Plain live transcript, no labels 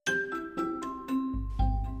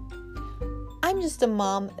I'm just a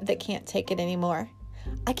mom that can't take it anymore.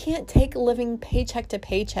 I can't take living paycheck to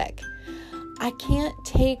paycheck. I can't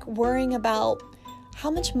take worrying about how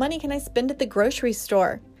much money can I spend at the grocery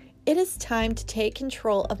store. It is time to take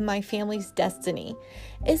control of my family's destiny.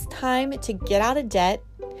 It's time to get out of debt,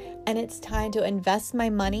 and it's time to invest my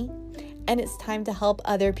money, and it's time to help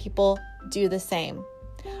other people do the same.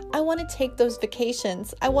 I want to take those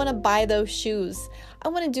vacations. I want to buy those shoes. I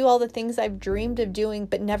want to do all the things I've dreamed of doing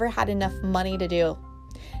but never had enough money to do.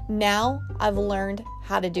 Now I've learned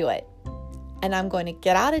how to do it. And I'm going to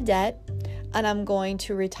get out of debt, and I'm going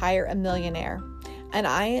to retire a millionaire. And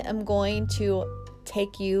I am going to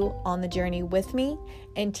take you on the journey with me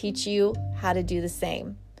and teach you how to do the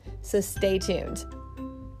same. So stay tuned.